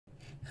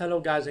Hello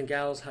guys and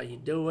gals, how you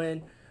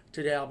doing?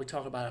 Today I'll be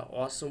talking about an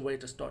awesome way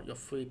to start your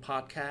free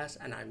podcast,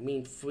 and I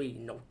mean free,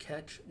 no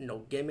catch, no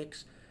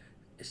gimmicks.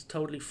 It's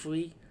totally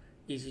free,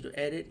 easy to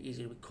edit,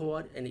 easy to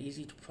record, and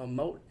easy to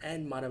promote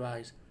and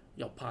monetize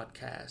your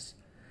podcast.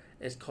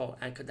 It's called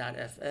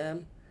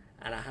Anchor.fm,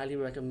 and I highly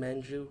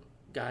recommend you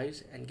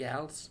guys and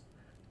gals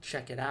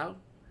check it out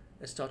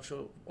and start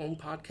your own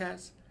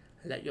podcast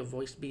and let your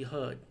voice be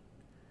heard.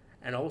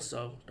 And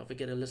also, don't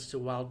forget to listen to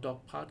Wild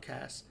Dog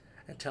Podcast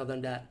and tell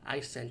them that I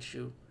sent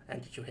you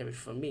and that you hear it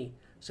from me.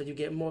 So you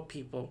get more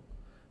people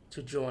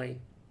to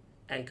join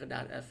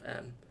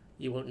Anchor.fm.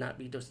 You will not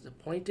be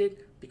disappointed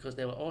because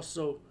they will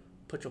also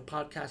put your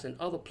podcast in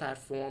other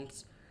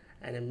platforms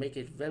and then make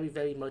it very,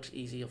 very much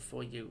easier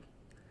for you.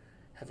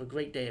 Have a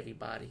great day,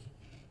 everybody.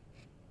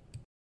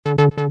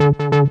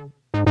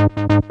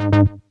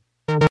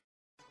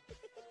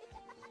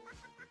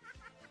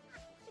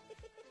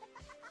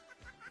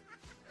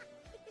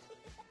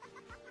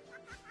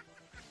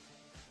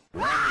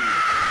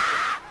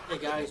 Hey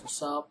guys,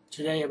 what's up?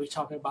 Today I'll be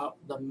talking about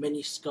the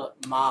Mini Skirt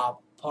Mob,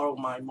 part of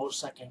my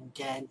Motorcycle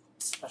Gang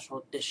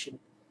special edition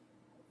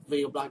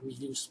video blog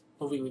reviews,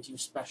 movie review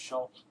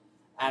special.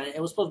 And it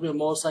was supposed to be a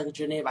motorcycle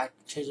journey, but I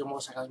changed the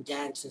Motorcycle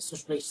Gang since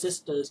Switchblade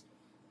Sisters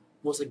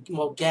was a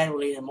more gang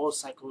related and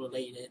motorcycle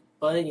related.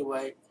 But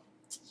anyway,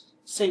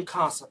 same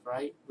concept,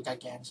 right? We got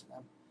gangs in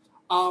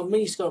them.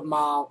 Mini Skirt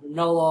Mob,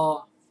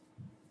 Noah,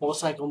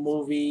 motorcycle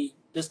movie.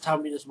 This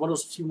time it is one of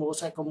those few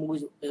motorcycle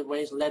movies where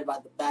it's led by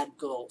the bad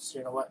girls,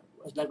 you know what?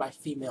 It's led by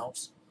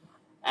females.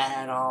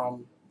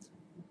 And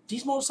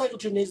these motorcycle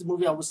journeys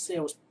movie, I would say,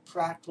 was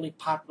practically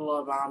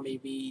popular around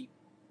maybe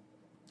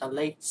the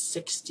late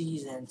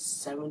 60s and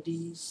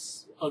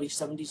 70s, early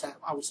 70s,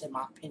 I would say, in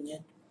my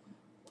opinion.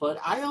 But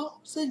I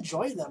always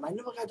enjoyed them. I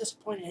never got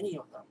disappointed in any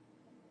of them,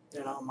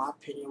 you know, in my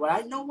opinion. What I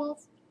know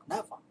of,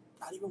 never.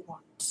 Not even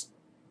once.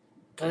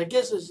 Because I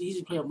guess it's easy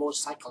to play a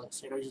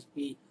motorcyclist, you know, just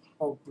be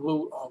or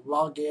brute or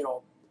rugged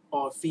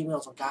or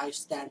females or guys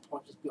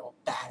standpoint, just be all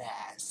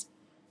badass.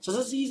 So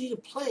it's easy to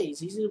play.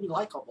 It's easy to be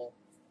likable,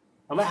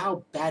 no matter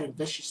how bad and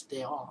vicious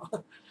they are.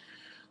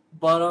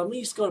 But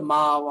Mini Skirt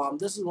Mob,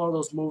 this is one of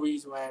those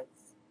movies where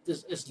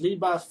it's lead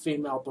by a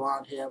female,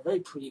 blonde hair, very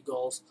pretty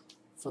girls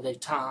for their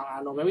time. I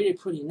don't know, maybe they're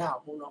pretty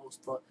now, who knows?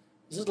 But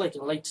this is like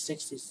in the late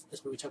 60s,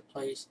 this movie took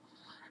place.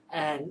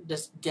 And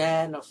this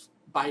gang of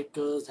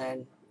bikers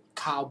and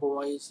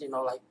cowboys, you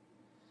know, like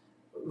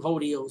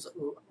roadies,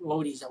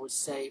 I would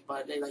say,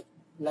 but they like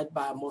led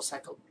by a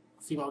motorcycle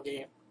female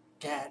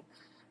gang,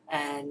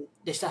 and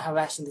they start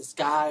harassing this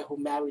guy who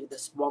married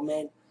this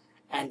woman,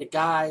 and the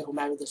guy who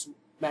married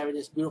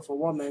this beautiful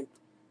woman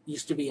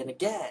used to be in a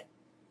gang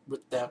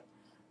with them.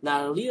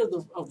 Now the leader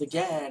of the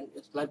gang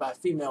is led by a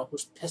female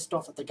who's pissed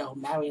off at the guy who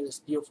married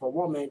this beautiful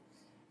woman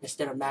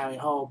instead of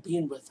marrying her or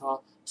being with her.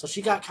 So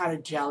she got kind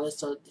of jealous.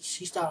 So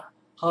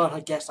her and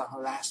her guests are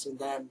harassing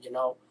them, you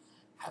know,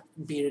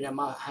 beating them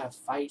up, have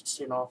fights,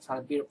 you know,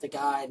 trying to beat up the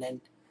guy,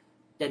 and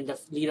then the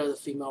leader of the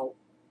female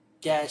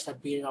gang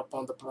start beating up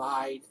on the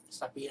bride,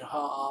 start beating her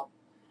up,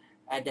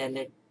 and then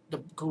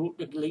the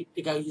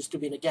guy who used to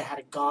be in the gang had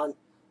a gun,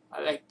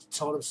 like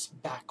told him to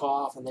back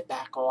off, and they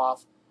back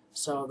off.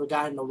 So the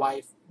guy and the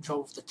wife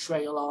drove the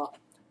trailer.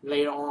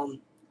 Later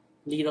on,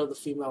 the leader of the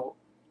female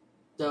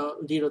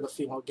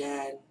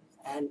gang,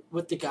 and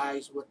with the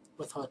guys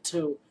with her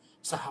too,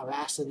 start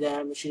harassing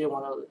them. She didn't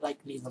want to like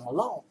leave them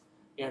alone,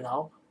 you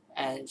know,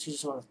 and she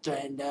just wanted to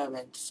threaten them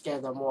and scare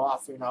them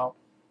off, you know.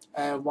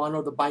 And one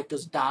of the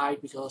bikers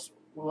died because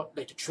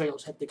like the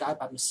trailers hit the guy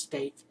by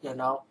mistake, you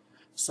know.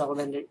 So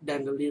then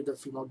the leader of the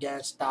female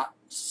gang stopped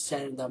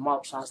setting them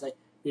up. So I was like,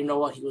 you know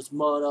what, he was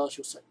murdered.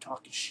 She was like,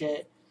 talking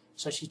shit.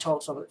 So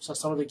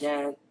some of the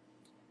gang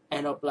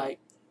end up like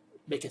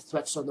making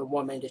threats on the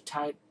woman. They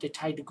tied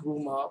the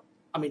groom up.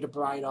 I mean the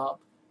bride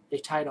up. They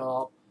tied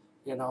her up,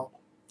 you know.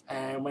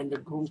 And when the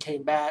groom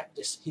came back,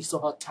 he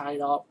saw her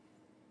tied up.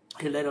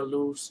 He let her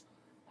loose,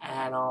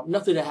 and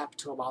nothing that happened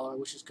to her, by the way,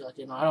 which is good.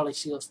 You know, I don't like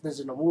see those things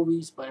in the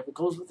movies, but if it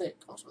goes with it,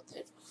 it goes with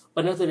it.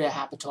 But nothing that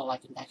happened to her,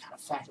 like in that kind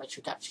of fact, like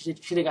she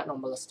didn't got no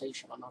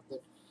molestation or nothing.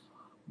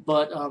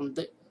 But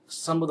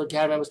some of the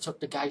gang members took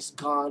the guy's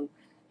gun,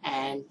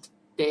 and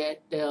the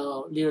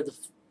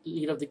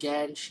leader of the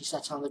gang, she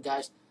sat on the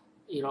guys,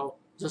 you know,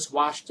 just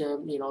watch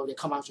them. You know, they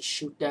come out to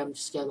shoot them,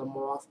 scare them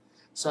off.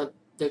 So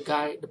the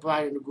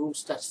bride and the groom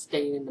start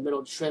staying in the middle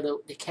of the trailer.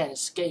 They can't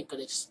escape because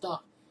they're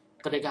stuck.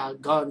 But they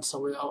got guns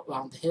somewhere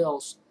around the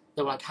hills.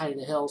 They were like hiding in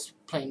the hills,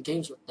 playing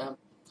games with them.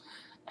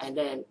 And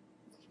then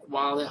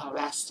while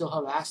they're still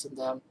harassing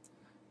them,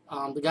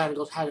 the guy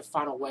had to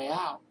find a way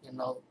out. You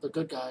know, the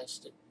good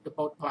guys, the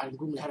both bride and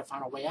groom, they had to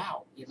find a way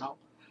out. You know,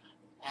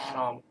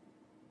 and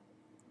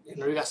you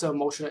know, you got some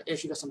emotional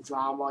issue, you got some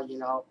drama. You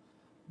know,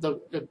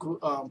 the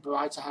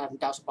brides are having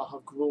doubts about her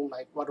groom,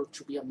 like, why don't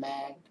you be a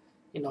man?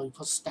 You know, you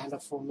put stand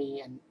up for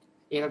me, and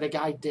you know the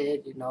guy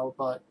did. You know,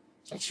 but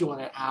like she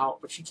wanted out,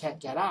 but she can't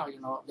get out.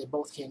 You know, they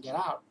both can't get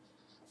out.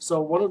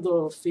 So one of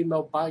the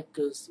female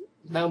bikers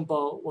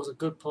member was a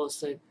good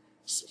person.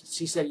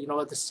 She said, you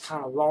know, this is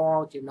kind of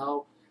wrong. You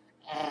know,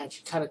 and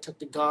she kind of took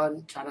the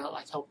gun, trying to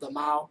like help them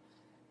out,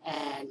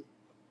 and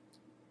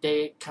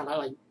they kind of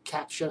like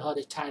captured her.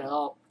 They tied her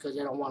up because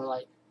they don't want to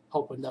like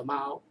helping them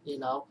out, you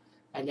know.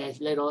 And then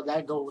later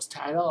that girl was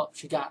tied up.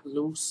 She got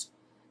loose,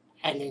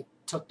 and then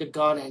took the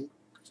gun and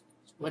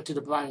went to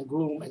the bride and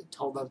groom and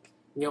told them,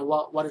 you know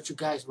what? Why don't you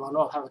guys run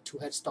off? Have a 2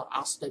 head start.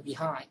 I'll stay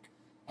behind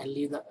and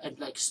leave them and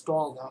like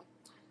stall them.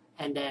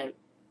 And then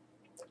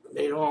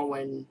later on,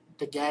 when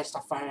the gang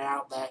started finding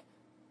out that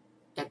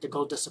the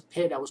girl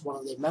disappeared, that was one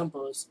of their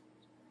members,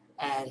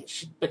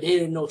 but they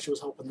didn't know she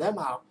was helping them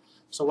out.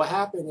 So what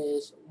happened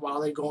is, while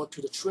they're going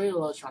to the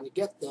trailer trying to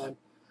get them,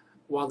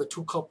 while the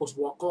two couples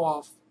walk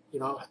off, you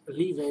know,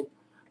 leaving,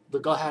 the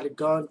girl had a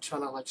gun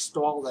trying to like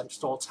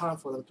stall time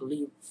for them to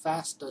leave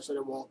faster so they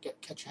won't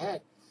catch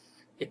ahead.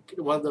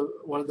 One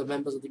of the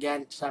members of the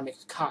gang tried to make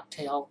a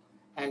cocktail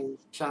and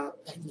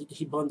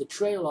he burned the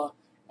trailer,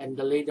 and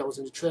the lady that was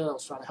in the trailer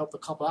was trying to help the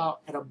couple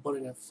out, ended up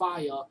burning in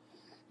fire.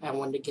 And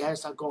when the gang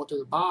started going to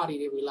the body,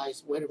 they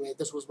realized, wait a minute,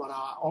 this was one of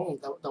our own.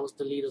 That was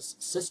the leader's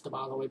sister,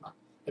 by the way, but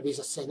let me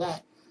just say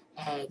that.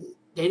 And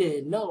they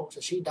didn't know,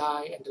 so she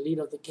died, and the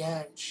leader of the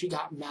gang, she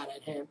got mad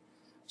at him.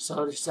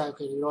 So they said,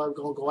 okay, you know what, we're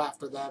going to go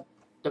after them.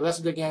 The rest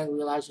of the gang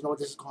realized, you know what,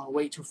 this is going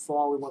way too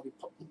far. We don't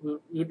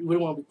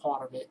want to be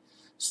part of it.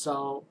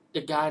 So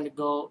the guy and the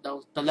girl,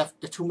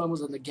 the two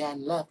members of the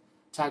gang left,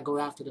 tried to go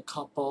after the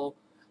couple,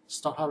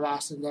 start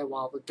harassing them,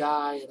 while the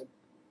guy and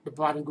the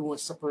bride and groom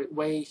went separate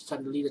ways,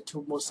 trying to lead the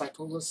two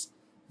motorcyclists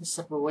in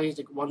separate ways,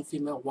 like one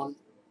female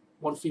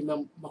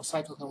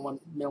motorcyclist and one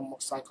male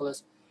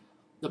motorcyclist.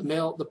 The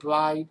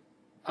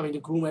the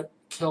groom had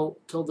killed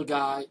the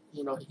guy.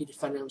 You know, he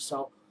defended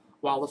himself,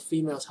 while the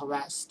females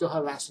still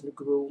harassing the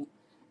groom,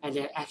 and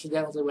then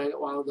accidentally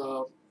while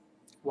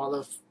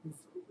the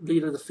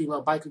leader of the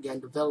female biker gang,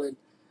 the villain,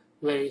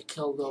 ready to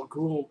kill the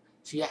groom,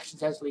 she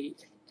accidentally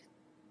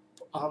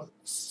fell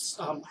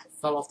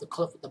off the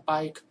cliff with the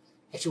bike,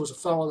 and she was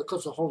fell off the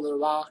cliff, holding the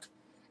rock,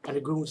 and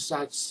the groom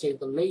decided to save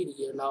the lady,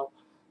 you know,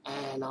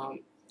 and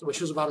when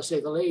she was about to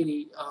save the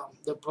lady,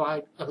 the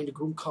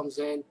groom comes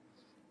in,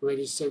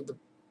 ready to save the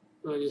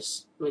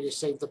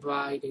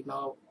bride, you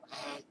know,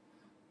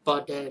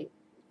 but then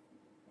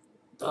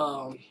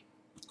the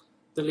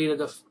leader of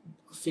the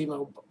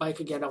female bike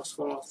again that was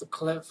falling off the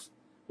cliff,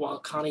 while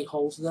Connie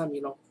holds them,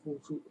 you know,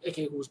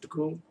 who's the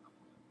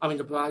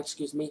the bride,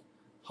 excuse me,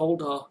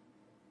 hold her.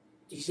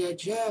 He said,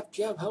 Jeff,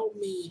 help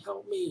me.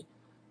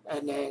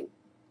 And then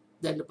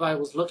the bride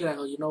was looking at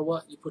her, you know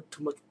what, you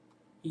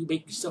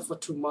make me suffer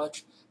too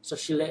much. So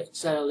she let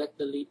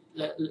the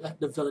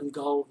villain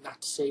go,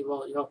 not to save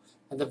her, you know,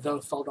 and the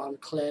villain fell down the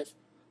cliff.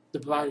 The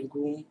bride and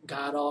groom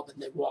got up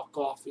and they walk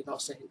off, you know,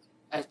 saying,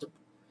 as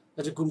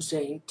the groom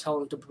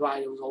telling the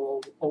bride it was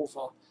all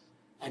over,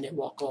 and they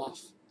walk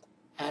off.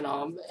 And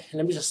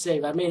let me just say,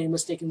 if I made any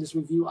mistake in this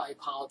review, I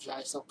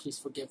apologize, so please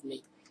forgive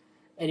me.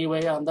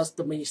 Anyway, that's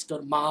the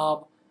Miniskirt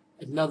Mob,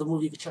 another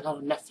movie you can check out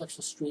on Netflix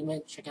for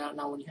streaming. Check it out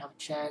now when you have a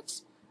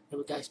chance.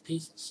 Anyway, guys,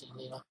 peace. See you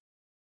later.